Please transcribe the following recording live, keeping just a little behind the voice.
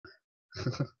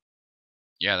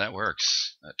Yeah, that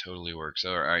works. That totally works.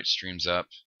 All right, stream's up,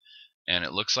 and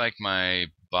it looks like my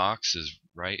box is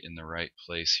right in the right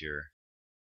place here.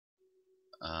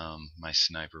 My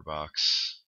sniper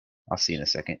box. I'll see you in a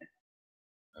second.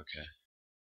 Okay.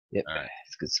 Yep, All right.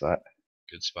 it's a good spot.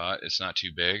 Good spot. It's not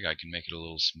too big. I can make it a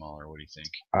little smaller. What do you think?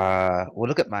 Well,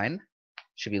 look at mine.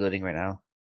 Should be loading right now.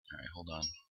 All right, hold on.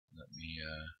 Let me.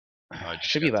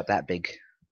 Should be about that big.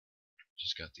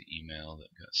 Just got the email that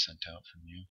got sent out from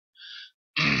you.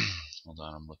 Hold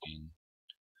on, I'm looking.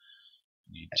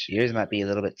 Yours might be a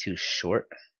little bit too short.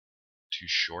 Too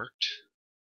short?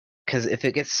 Because if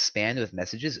it gets spammed with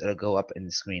messages, it'll go up in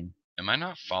the screen. Am I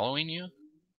not following you?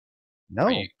 No.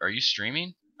 Are you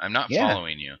streaming? I'm not Yeah.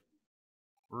 following you.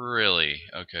 Really?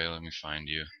 Okay, let me find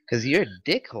you. Because you're a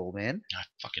dickhole, man. God,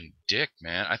 fucking dick,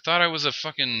 man. I thought I was a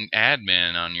fucking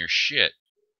admin on your shit.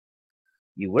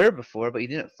 You were before, but you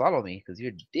didn't follow me because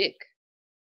you're a dick.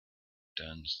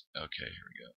 Done. Okay, here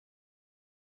we go.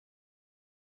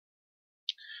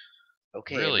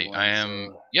 Okay. Really? Everyone, I am.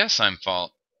 So yes, I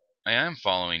am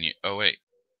following you. Oh wait.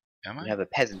 Am I? We have a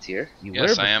peasant here. You yes, were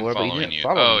before, I am but you following didn't you.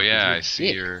 follow Oh me. yeah, I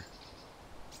see your.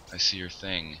 I see your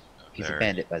thing. He's there. a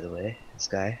bandit, by the way. This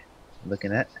guy. I'm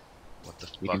looking at. What the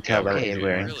fuck? You can tell by what he's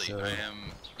wearing. Really? So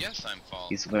Yes, I'm following.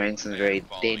 he's wearing some very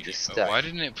dangerous stuff. Why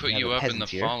didn't it put you up in the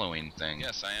here. following thing?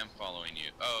 Yes, I am following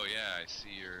you. Oh yeah, I see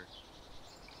your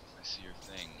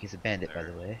thing. He's a bandit, there. By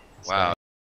the way. This wow.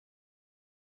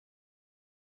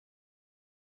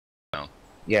 Guy.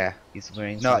 Yeah, he's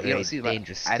wearing some very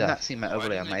dangerous stuff. I'm not seeing my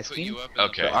overlay on my screen.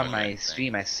 Okay. But on my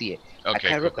stream, I see it. Okay, I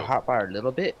kind of ripped the hotbar a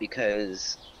little bit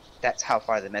because that's how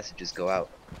far the messages go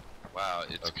out. Wow.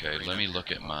 Okay, let me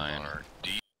look at mine.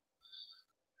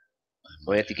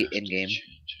 We have to get in game.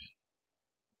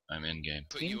 I'm in game.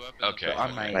 Okay. But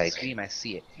on my stream, I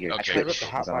see it. Your okay. I ripped the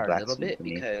hotbar a little bit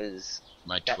because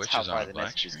my that's Twitch how is far on the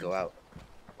messages go out.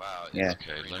 Wow. Yeah.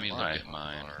 Okay, let me look at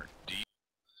mine.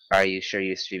 Are you sure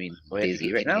you're streaming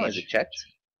Daisy right now? Is it checked?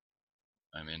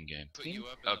 I'm in game.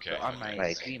 Okay. But on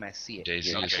my stream, I see it.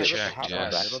 Daisy is checked.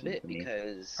 Yes. A little bit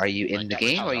because. Are you in the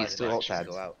game or are you still alt tabbed?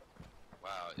 Wow.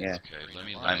 Yeah.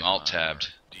 Okay. I'm alt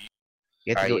tabbed.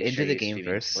 You have to go into the game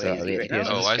first. So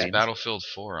oh, why is Battlefield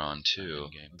 4 on too?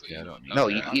 Okay, I don't know. No,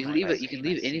 you can leave it. You can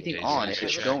leave anything on if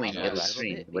it's going. It'll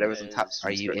stream. Whatever's on top.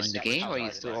 Are you in the game or are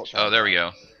you still alt tabbed? Oh, there we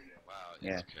go.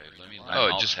 Yeah. Oh,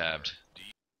 it just tabbed.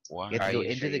 You have to go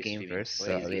into the game first.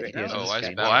 So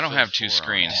well, I don't have two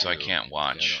screens, so I can't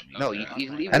watch. No, you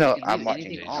can leave. I know. I'm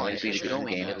watching on. If you go in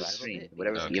the game, it'll stream.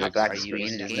 Whatever's on the black screen,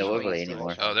 and there's no overlay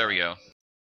anymore. Oh, there we go.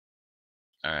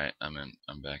 All right, I'm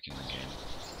back in the game.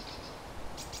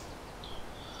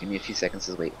 Give me a few seconds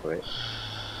to wait for it.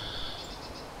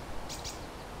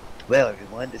 Well,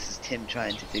 everyone, this is Tim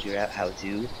trying to figure out how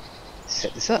to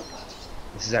set this up.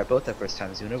 This is both our first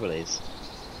times doing overlays.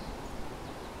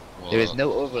 Well, there is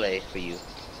no overlay for you.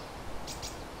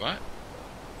 What?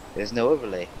 There's no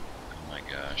overlay. Oh my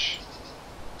gosh.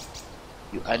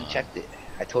 You unchecked it.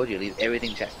 I told you, leave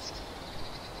everything checked.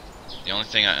 The only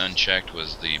thing I unchecked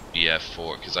was the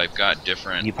BF4, because I've got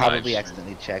different... You probably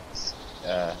accidentally checked...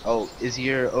 oh, is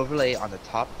your overlay on the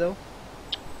top, though?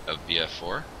 Of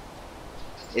BF4?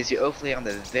 Is your overlay on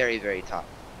the very, very top?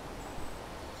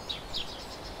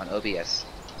 On OBS.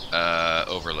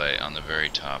 Overlay on the very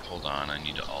top. Hold on, I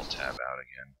need to alt-tab out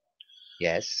again.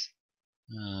 Yes.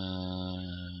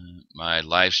 My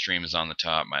live stream is on the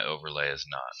top, my overlay is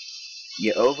not.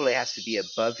 Your overlay has to be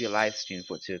above your live stream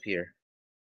for it to appear.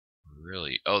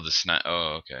 Really? Oh, the snap.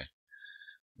 Oh, okay.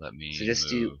 Let me. So just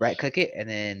do right-click it and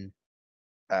then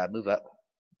move up,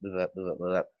 move up, move up,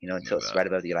 move up. You know, until it's right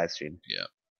above the live stream. Yep.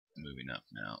 Moving up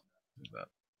now. Move up.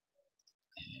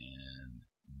 And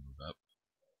move up.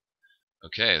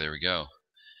 Okay, there we go.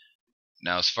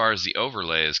 Now, as far as the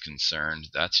overlay is concerned,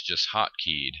 that's just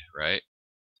hotkeyed, right?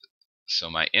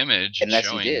 So my image is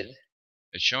showing. You did.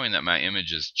 It's showing that my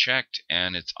image is checked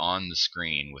and it's on the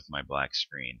screen with my black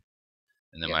screen.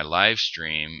 And then my live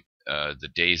stream, the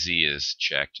Daisy is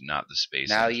checked, not the space.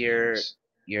 Now your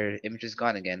image is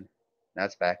gone again. Now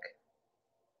it's back.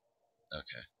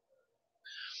 Okay.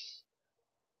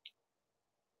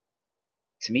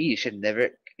 To me, you should never.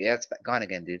 Yeah, it's gone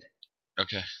again, dude.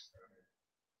 Okay.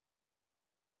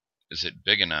 Is it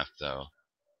big enough though?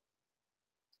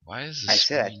 Why is this? I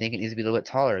said I think it needs to be a little bit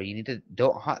taller. You need to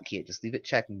don't hotkey it. Just leave it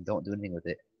checked and don't do anything with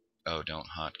it. Oh, don't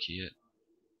hotkey it.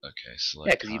 Okay, select.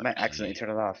 Yeah, because you might accidentally turn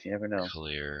it off. You never know.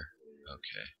 Clear.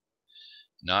 Okay.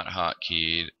 Not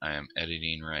hotkeyed. I am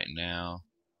editing right now.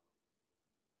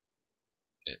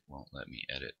 It won't let me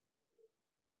edit.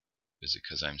 Is it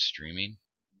because I'm streaming?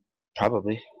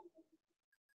 Probably.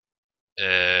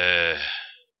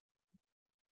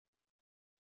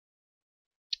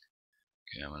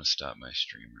 Okay, I'm gonna stop my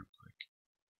stream real quick.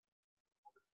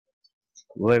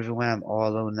 Well, everyone, I'm all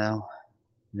alone now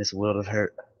in this world of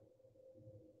hurt.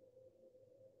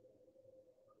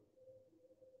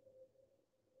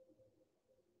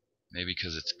 Maybe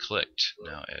because it's clicked.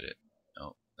 Now edit.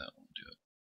 Oh, that won't do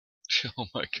it. Oh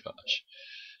my gosh.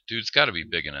 Dude, it's gotta be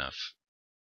big enough.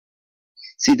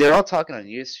 See, they're all talking on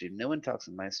your stream. No one talks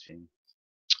on my stream.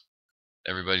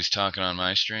 Everybody's talking on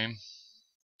my stream.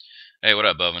 Hey, what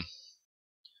up, Boven?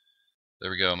 There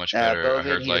we go, much better. Boven, I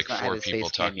heard he like does not have 4 his people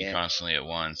face cam talking yet. constantly at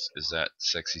once. Is that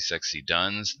Sexy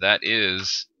Duns? That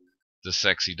is the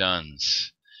Sexy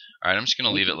Duns. Alright, I'm just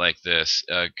gonna leave it like this.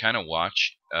 Kind of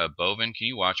watch. Boven, can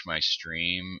you watch my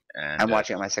stream? And I'm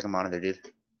watching on my second monitor, dude.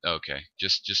 okay,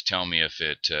 just tell me if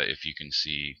you can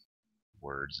see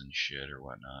words and shit or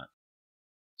whatnot.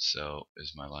 So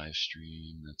is my live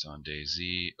stream that's on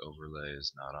DayZ. Overlay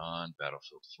is not on.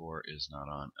 Battlefield 4 is not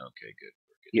on. Okay, good.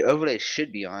 Your overlay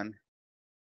should be on.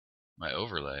 My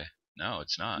overlay? No,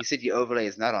 it's not. You said your overlay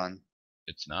is not on.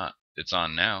 It's not. It's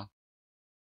on now.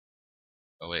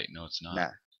 Oh wait, no, it's not. Nah.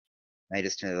 I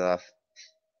just turned it off.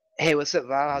 Hey, what's up,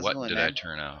 Val? How's it going, What did man? I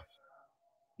turn off?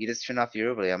 You just turned off your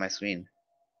overlay on my screen.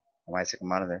 On my second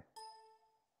monitor.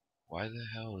 Why the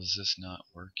hell is this not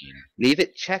working? Leave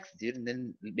it checked, dude, and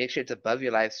then make sure it's above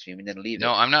your live stream, and then leave it.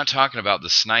 No, I'm not talking about the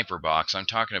sniper box. I'm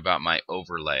talking about my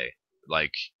overlay.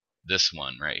 Like this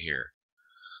one right here.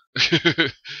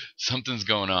 Something's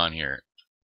going on here.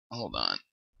 Hold on.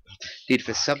 Dude,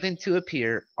 for something to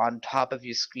appear on top of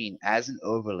your screen as an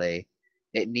overlay,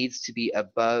 it needs to be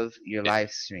above your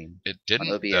live stream. It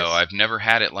didn't, OBS. though. I've never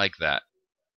had it like that.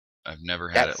 I've never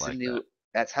had it like that.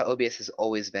 That's how OBS has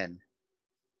always been.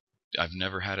 I've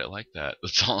never had it like that.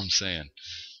 That's all I'm saying.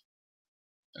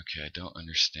 Okay, I don't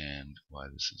understand why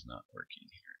this is not working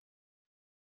here.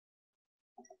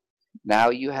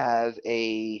 Now you have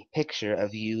a picture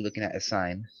of you looking at a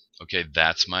sign. Okay,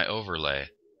 that's my overlay.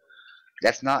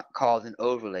 That's not called an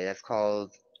overlay. That's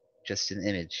called just an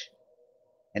image.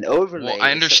 An overlay. Well,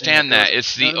 I understand that.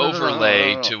 It's the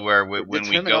overlay to where when we go in.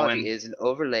 The terminology is an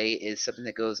overlay is something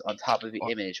that goes on top of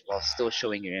your image while still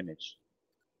showing your image.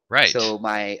 Right. So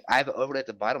I have an overlay at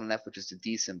the bottom left, which is the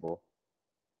D symbol.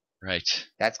 Right.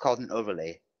 That's called an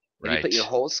overlay. When you put your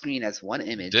whole screen as one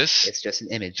image, it's just an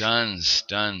image.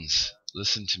 Duns,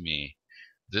 listen to me.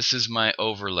 This is my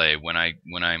overlay. When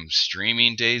I'm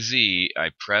streaming DayZ,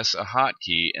 I press a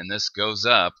hotkey and this goes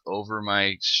up over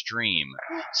my stream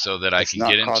so that I can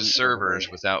get into servers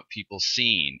without people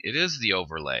seeing. It is the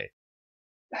overlay.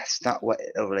 That's not what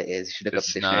overlay is. You should look up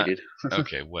the dictionary, dude.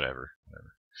 Okay, whatever.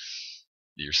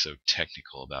 You're so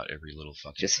technical about every little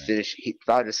fucking thing. Finish.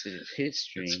 I'll just finish his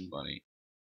stream. It's funny.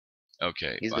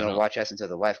 Okay. He's gonna watch us until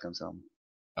the wife comes home.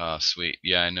 Oh, sweet.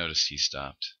 Yeah, I noticed he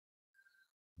stopped.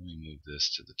 Let me move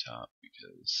this to the top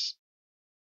because.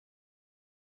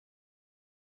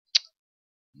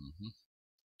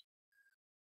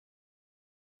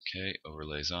 Okay,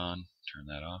 overlays on. Turn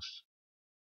that off.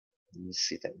 Let me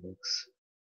see if that works.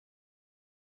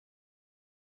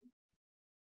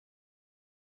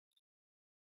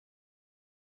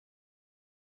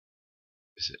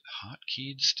 Is it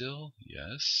hotkeyed still?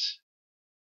 Yes.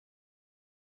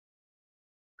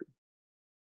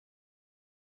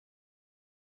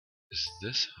 Is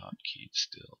this hotkeyed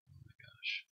still? Oh my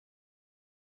gosh.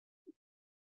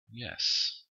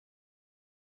 Yes.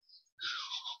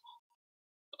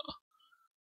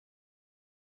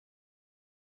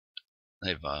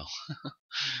 Hey, Vile.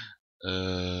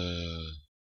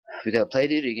 We gotta play,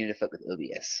 dude, or you gonna fuck with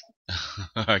OBS?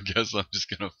 I guess I'm just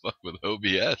gonna fuck with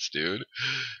OBS, dude.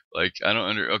 Like, I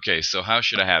don't okay, so how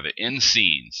should I have it? In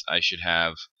scenes, I should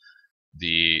have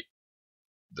the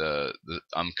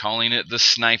I'm calling it the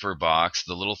sniper box,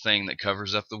 the little thing that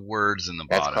covers up the words in the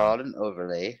bottom. That's called an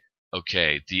overlay.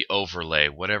 Okay, the overlay,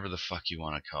 whatever the fuck you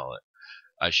want to call it.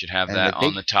 I should have that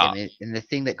on the top. And the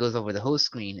thing that goes over the whole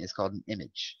screen is called an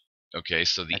image. Okay,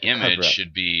 so the image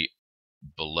should be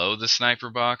below the sniper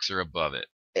box or above it?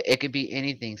 It could be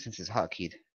anything since it's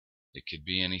hotkeyed. It could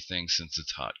be anything since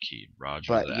it's hotkeyed.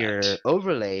 Roger that. But your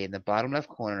overlay in the bottom left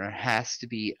corner has to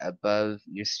be above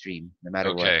your stream, no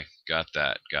matter what. Okay, got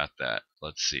that.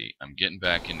 Let's see. I'm getting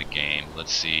back into game.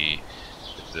 Let's see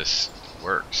if this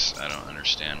works. I don't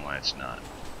understand why it's not.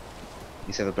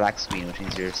 You have a black screen, which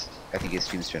means yours. I think your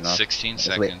stream's turned off. 16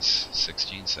 seconds.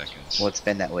 16 seconds. Well, it's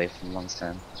been that way for the longest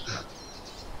time.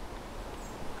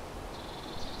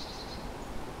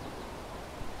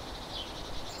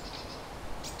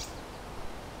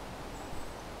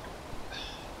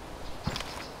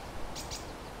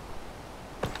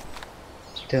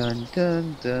 Dun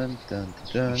dun dun dun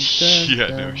dun Yeah,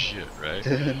 dun no dun. shit, right?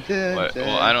 Dun, dun,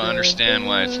 Well, I dun, don't dun, understand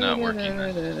why it's not dun, dun, working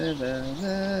then. dun, dun, dun,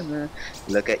 dun, dun.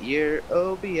 Look at your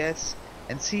OBS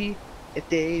and see if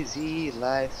Daisy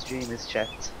live stream is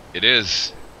checked. It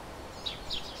is.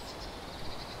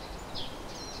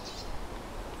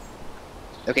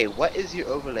 Okay, what is your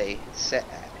overlay set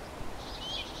at?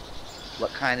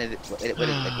 What kind of what is it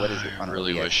like? What is it I on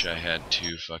really OBS? wish I had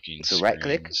two fucking So right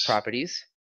click screens. properties.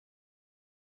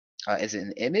 Is it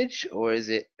an image or is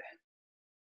it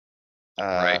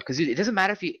Right. because it doesn't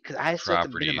matter if you because I still have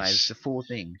to minimize Properties. the full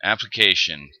thing.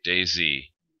 Application. DayZ.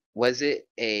 Was it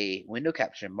a window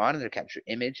capture, monitor capture,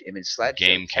 image, slideshow,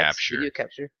 Game text, video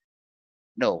capture. capture?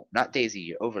 No, not Daisy,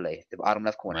 your overlay, the bottom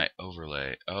left corner. My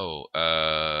overlay. Oh,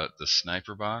 the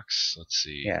sniper box. Let's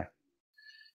see. Yeah.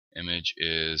 Image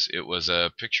is, it was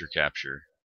a picture capture.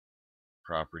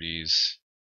 Properties.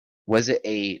 Was it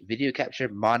a video capture,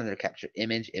 monitor capture,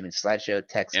 image, slideshow,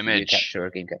 text, video Image. capture, or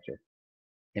game capture?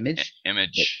 Image?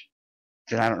 Image.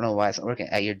 Then I don't know why it's not working.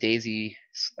 Your Daisy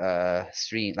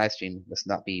stream live stream must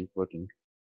not be working.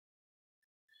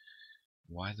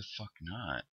 Why the fuck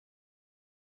not?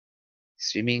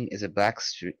 Streaming is a black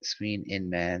screen in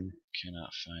man.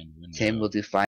 Cannot find window. Tim will do fine.